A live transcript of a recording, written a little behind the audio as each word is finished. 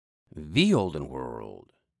The Olden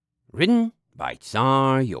World, written by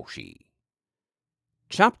Czar Yoshi.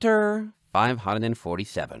 Chapter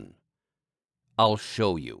 547. I'll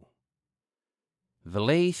Show You.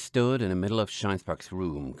 Valet stood in the middle of Shinespark's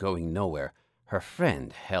room, going nowhere, her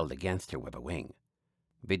friend held against her with a wing.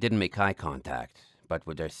 They didn't make eye contact, but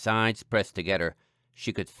with their sides pressed together,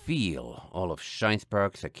 she could feel all of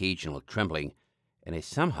Shinespark's occasional trembling, and it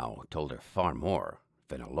somehow told her far more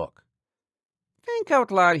than a look. "Think out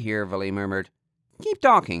loud here," Valet murmured. "Keep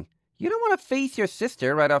talking. You don't want to face your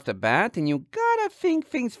sister right off the bat, and you gotta think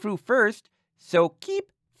things through first, so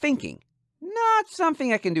keep thinking. Not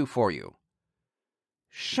something I can do for you."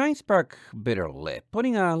 Shinespark bit her lip,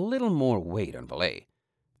 putting a little more weight on Valet.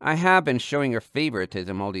 "I have been showing her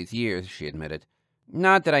favoritism all these years," she admitted.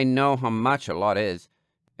 "Not that I know how much a lot is.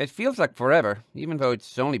 It feels like forever, even though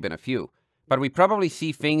it's only been a few. But we probably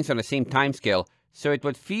see things on the same time scale, so it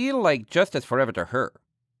would feel like just as forever to her."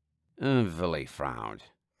 Valet frowned.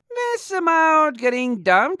 "This about getting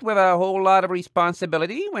dumped with a whole lot of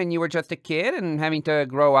responsibility when you were just a kid and having to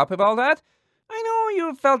grow up with all that? I know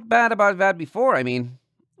you felt bad about that before, I mean.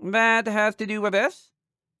 That has to do with this?"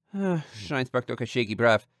 Shinespark took a shaky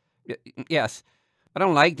breath. "Yes, I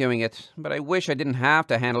don't like doing it, but I wish I didn't have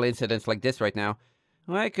to handle incidents like this right now.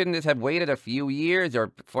 Why couldn't this have waited a few years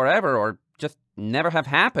or forever or just never have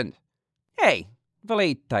happened?" "Hey,"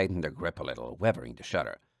 Valet tightened her grip a little, weathering the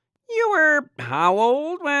shudder. "You were how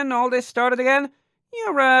old when all this started again?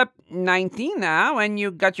 You're 19 now, and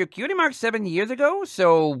you got your cutie mark 7 years ago,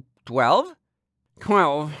 so 12?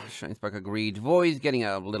 12, Shinespark agreed, voice getting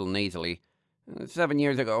a little nasally. 7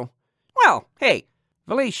 years ago. Well, hey."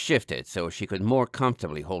 Valet shifted so she could more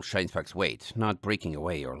comfortably hold Shinespark's weight, not breaking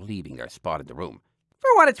away or leaving their spot in the room.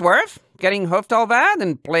 "For what it's worth, getting hoofed all that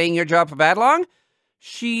and playing your job for that long?"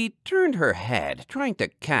 She turned her head, trying to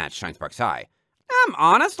catch Shinespark's eye. "I'm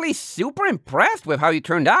honestly super impressed with how you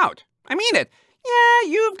turned out. I mean it. Yeah,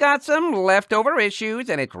 you've got some leftover issues,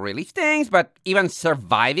 and it really stings, but even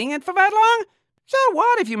surviving it for that long? So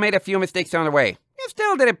what if you made a few mistakes on the way? You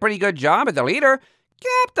still did a pretty good job as a leader.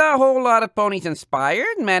 Kept a whole lot of ponies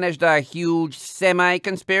inspired, managed a huge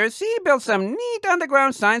semi-conspiracy, built some neat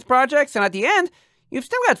underground science projects, and at the end, you've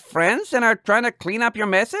still got friends and are trying to clean up your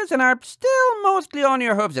messes and are still mostly on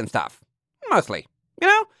your hooves and stuff. Mostly. You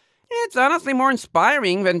know, it's honestly more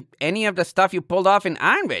inspiring than any of the stuff you pulled off in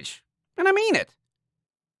Ironbridge. And I mean it."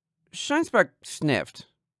 Shinespark sniffed.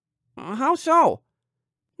 "How so?"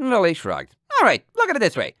 Valet shrugged. "All right, look at it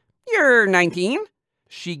this way. You're 19.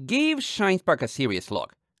 She gave Shinespark a serious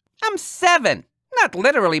look. "I'm 7. Not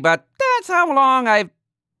literally, but that's how long I've,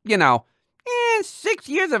 and 6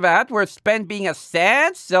 years of that were spent being a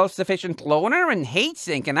sad, self-sufficient loner and hate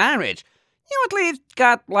sink in Ironbridge. You at least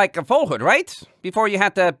got like a fullhood, right? Before you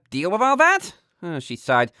had to deal with all that?" She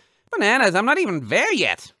sighed. "Bananas, I'm not even there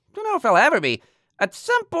yet. Don't know if I'll ever be. At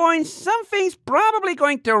some point, something's probably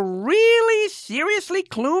going to really seriously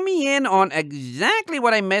clue me in on exactly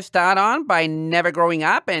what I missed out on by never growing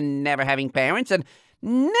up and never having parents and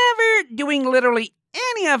never doing literally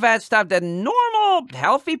any of that stuff that normal,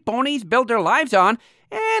 healthy ponies build their lives on,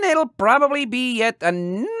 and it'll probably be yet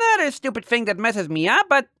another stupid thing that messes me up,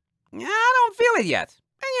 but I don't feel it yet.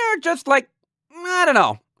 And you're just like, I don't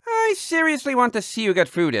know. I seriously want to see you get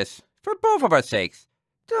through this, for both of our sakes.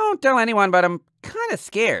 Don't tell anyone, but I'm kind of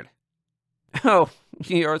scared." "Oh,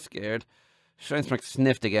 you're scared." Shinespark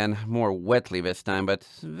sniffed again, more wetly this time, but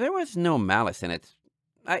there was no malice in it.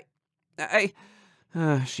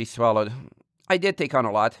 She swallowed. "I did take on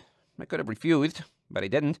a lot. I could have refused, but I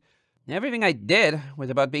didn't. Everything I did was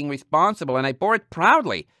about being responsible, and I bore it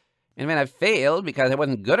proudly. And when I failed because I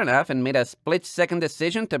wasn't good enough and made a split-second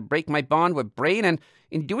decision to break my bond with Brain, and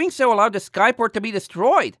in doing so allowed the Skyport to be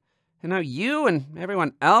destroyed. And now you and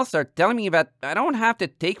everyone else are telling me that I don't have to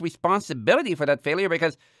take responsibility for that failure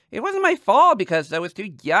because it wasn't my fault because I was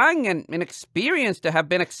too young and inexperienced to have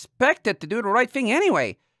been expected to do the right thing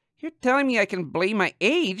anyway. You're telling me I can blame my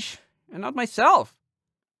age and not myself."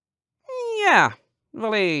 "Yeah."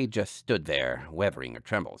 Valet just stood there, weathering her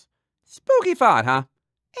trembles. "Spooky thought, huh?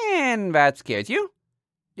 And that scares you?"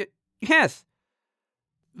 Yes."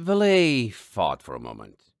 Valet thought for a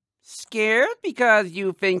moment. "Scared because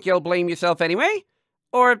you think you'll blame yourself anyway?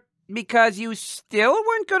 Or because you still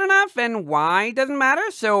weren't good enough and why doesn't matter,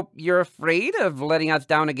 so you're afraid of letting us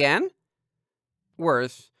down again?"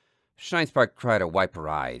 "Worse." Shinespark tried to wipe her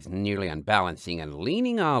eyes, nearly unbalancing and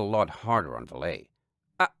leaning a lot harder on Valet.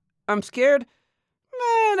 I'm scared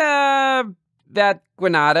that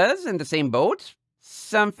Granada's in the same boat."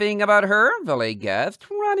 "Something about her?" Valet guessed,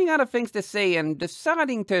 running out of things to say and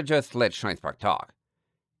deciding to just let Shinespark talk.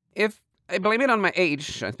 "If I blame it on my age,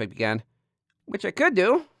 Scheinsberg began. Which I could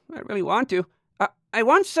do. I really want to. I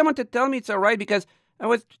want someone to tell me it's all right because I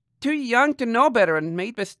was too young to know better and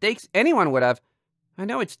made mistakes anyone would have. I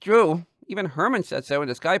know it's true. Even Herman said so in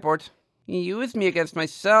the Skyport. He used me against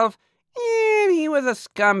myself, and he was a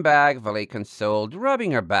scumbag, Valet consoled,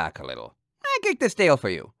 rubbing her back a little. I kicked the stale for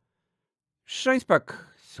you. Scheinsberg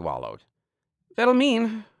swallowed. That'll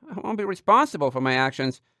mean I won't be responsible for my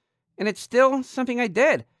actions, and it's still something I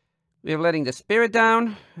did. With letting the spirit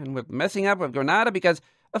down, and with messing up with Granada, because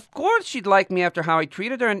of course she'd like me after how I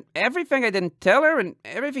treated her, and everything I didn't tell her, and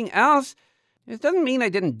everything else. It doesn't mean I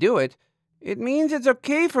didn't do it. It means it's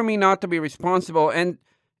okay for me not to be responsible, and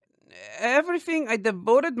everything I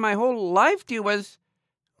devoted my whole life to was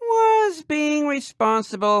being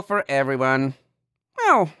responsible for everyone.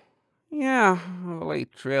 Well, yeah, Valet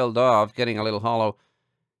trailed off, getting a little hollow.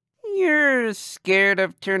 You're scared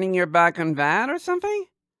of turning your back on that or something?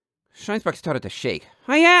 Scheinsberg started to shake.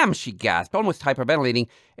 I am, she gasped, almost hyperventilating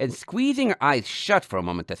and squeezing her eyes shut for a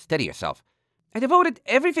moment to steady herself. I devoted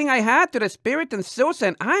everything I had to the spirit and Sosa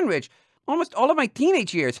and Heinrich, almost all of my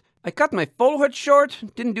teenage years. I cut my foalhood short,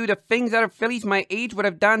 didn't do the things other fillies my age would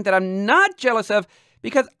have done that I'm not jealous of,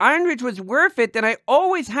 because Heinrich was worth it, and I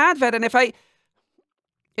always had that, and if I...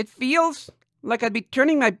 It feels like I'd be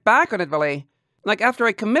turning my back on it, Valet. Like after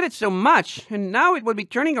I committed so much, and now it would be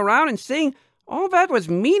turning around and saying all that was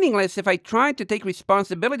meaningless if I tried to take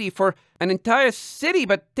responsibility for an entire city,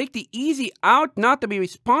 but take the easy out not to be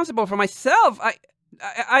responsible for myself.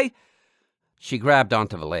 I... She grabbed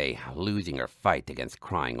onto Valet, losing her fight against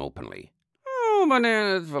crying openly. Oh,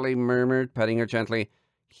 bananas, Valet murmured, petting her gently.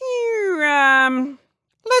 Here,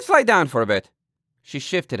 let's lie down for a bit. She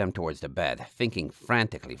shifted him towards the bed, thinking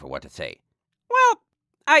frantically for what to say. Well,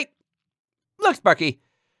 Look, Sparky.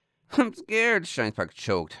 I'm scared, Scheinsberg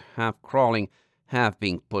choked, half crawling, half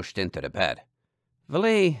being pushed into the bed.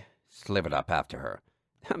 Valet slivered up after her.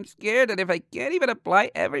 I'm scared that if I can't even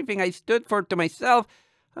apply everything I stood for to myself,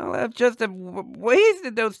 I'll have just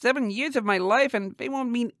wasted those 7 years of my life, and they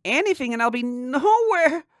won't mean anything, and I'll be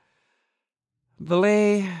nowhere.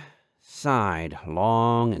 Valet sighed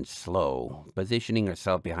long and slow, positioning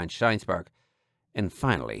herself behind Scheinsberg, and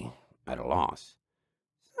finally at a loss.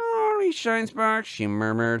 Sorry, Scheinsberg, she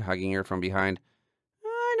murmured, hugging her from behind.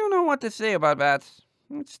 I don't know what to say about that.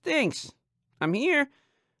 It stinks. I'm here,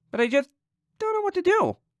 but I just don't know what to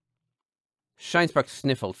do. Scheinsberg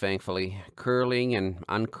sniffled thankfully, curling and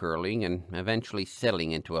uncurling, and eventually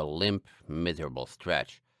settling into a limp, miserable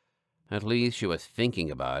stretch. At least she was thinking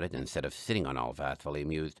about it instead of sitting on all that, Valet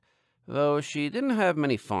mused, though she didn't have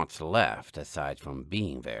many thoughts left aside from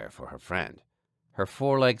being there for her friend. Her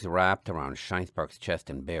forelegs wrapped around Scheinsberg's chest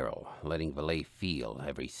and barrel, letting Valet feel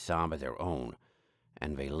every sob as her own,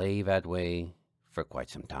 and they lay that way for quite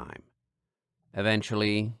some time.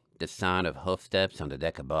 Eventually, the sound of hoofsteps on the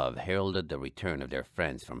deck above heralded the return of their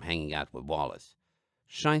friends from hanging out with Wallace.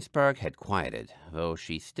 Scheinsberg had quieted, though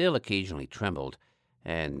she still occasionally trembled,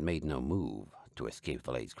 and made no move to escape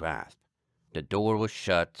Valet's grasp. The door was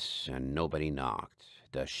shut, and nobody knocked,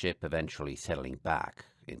 the ship eventually settling back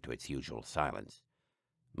into its usual silence.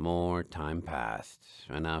 More time passed,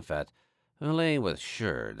 enough that Valet was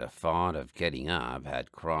sure the thought of getting up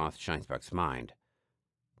had crossed Scheinsberg's mind.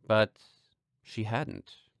 But she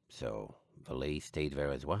hadn't, so Valet stayed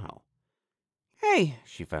there as well. Hey,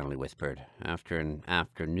 she finally whispered, after an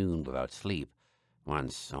afternoon without sleep,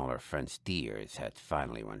 once all her friend's tears had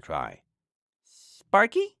finally run dry.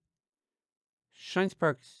 Sparky?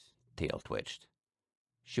 Scheinsberg's tail twitched.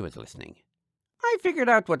 She was listening. I figured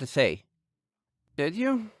out what to say. Did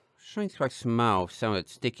you? Scheinsberg's mouth sounded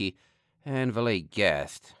sticky, and Valet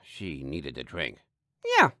guessed she needed a drink.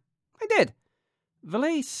 Yeah, I did.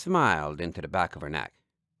 Valet smiled into the back of her neck.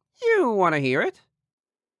 You want to hear it?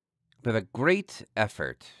 With a great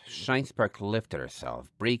effort, Scheinsberg lifted herself,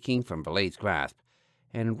 breaking from Valet's grasp,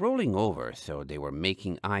 and rolling over so they were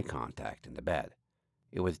making eye contact in the bed.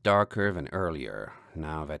 It was darker than earlier,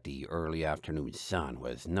 now that the early afternoon sun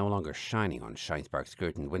was no longer shining on Scheinsberg's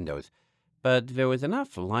curtained windows, but there was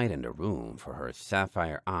enough light in the room for her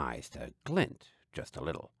sapphire eyes to glint just a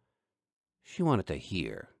little. She wanted to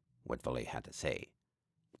hear what Valet had to say.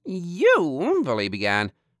 You, Valet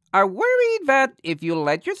began, are worried that if you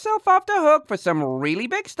let yourself off the hook for some really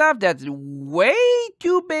big stuff that's way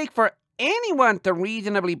too big for anyone to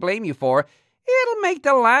reasonably blame you for, it'll make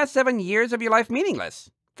the last 7 years of your life meaningless.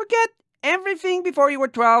 Forget everything before you were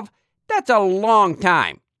 12. That's a long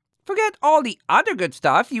time. Forget all the other good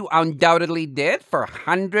stuff you undoubtedly did for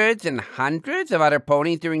hundreds and hundreds of other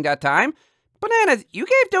ponies during that time. Bananas, you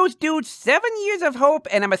gave those dudes 7 years of hope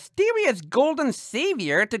and a mysterious golden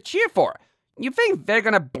savior to cheer for. You think they're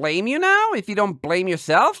gonna blame you now if you don't blame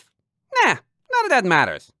yourself? Nah, none of that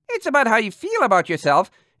matters. It's about how you feel about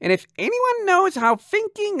yourself, and if anyone knows how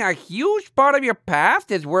thinking a huge part of your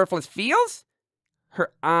past is worthless feels...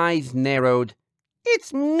 Her eyes narrowed.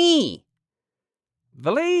 It's me.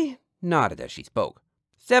 Valet nodded as she spoke.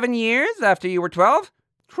 7 years after you were 12?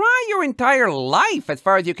 Try your entire life as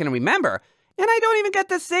far as you can remember, and I don't even get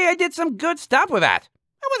to say I did some good stuff with that.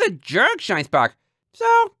 I was a jerk, Shinespark.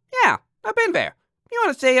 So, yeah, I've been there. You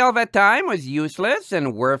want to say all that time was useless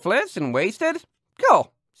and worthless and wasted?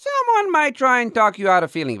 Cool. Someone might try and talk you out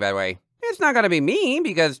of feeling that way. It's not going to be me,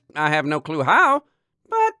 because I have no clue how,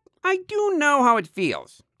 but I do know how it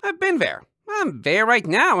feels. I've been there. I'm there right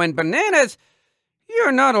now, and Bananas,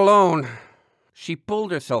 you're not alone. She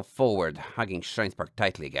pulled herself forward, hugging Shinespark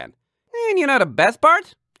tightly again. And you know the best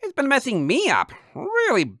part? It's been messing me up,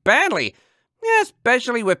 really badly.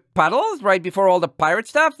 Especially with puddles right before all the pirate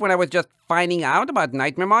stuff when I was just finding out about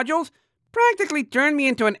nightmare modules. Practically turned me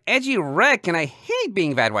into an edgy wreck, and I hate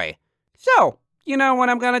being that way. So, you know what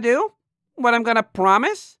I'm gonna do? What I'm gonna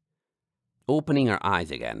promise? Opening her eyes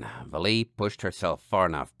again, Valet pushed herself far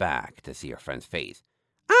enough back to see her friend's face.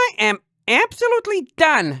 I am absolutely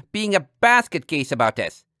done being a basket case about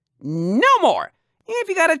this. No more! If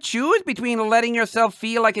you gotta choose between letting yourself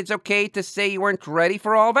feel like it's okay to say you weren't ready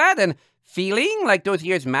for all that and feeling like those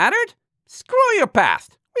years mattered, screw your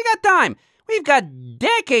past. We got time. We've got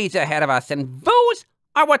decades ahead of us, and those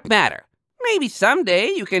are what matter. Maybe someday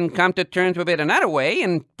you can come to terms with it another way,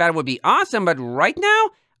 and that would be awesome, but right now,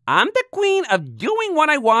 I'm the queen of doing what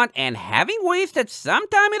I want, and having wasted some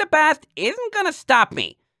time in the past isn't gonna stop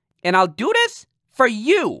me. And I'll do this for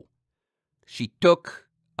you. She took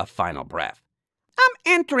a final breath.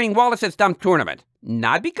 I'm entering Wallace's Dump Tournament,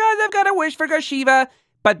 not because I've got a wish for Garshiva,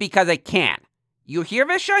 but because I can. You hear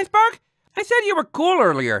this, Shinespark? I said you were cool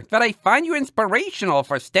earlier, that I find you inspirational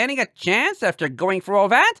for standing a chance after going through all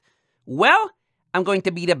that. Well, I'm going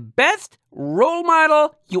to be the best role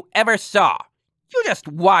model you ever saw. You just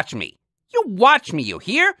watch me. You watch me, you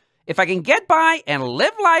hear? If I can get by and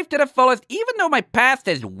live life to the fullest, even though my past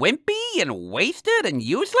is wimpy and wasted and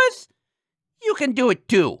useless, you can do it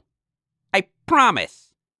too. I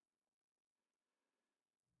promise.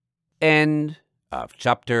 End of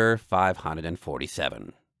chapter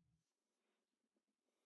 547.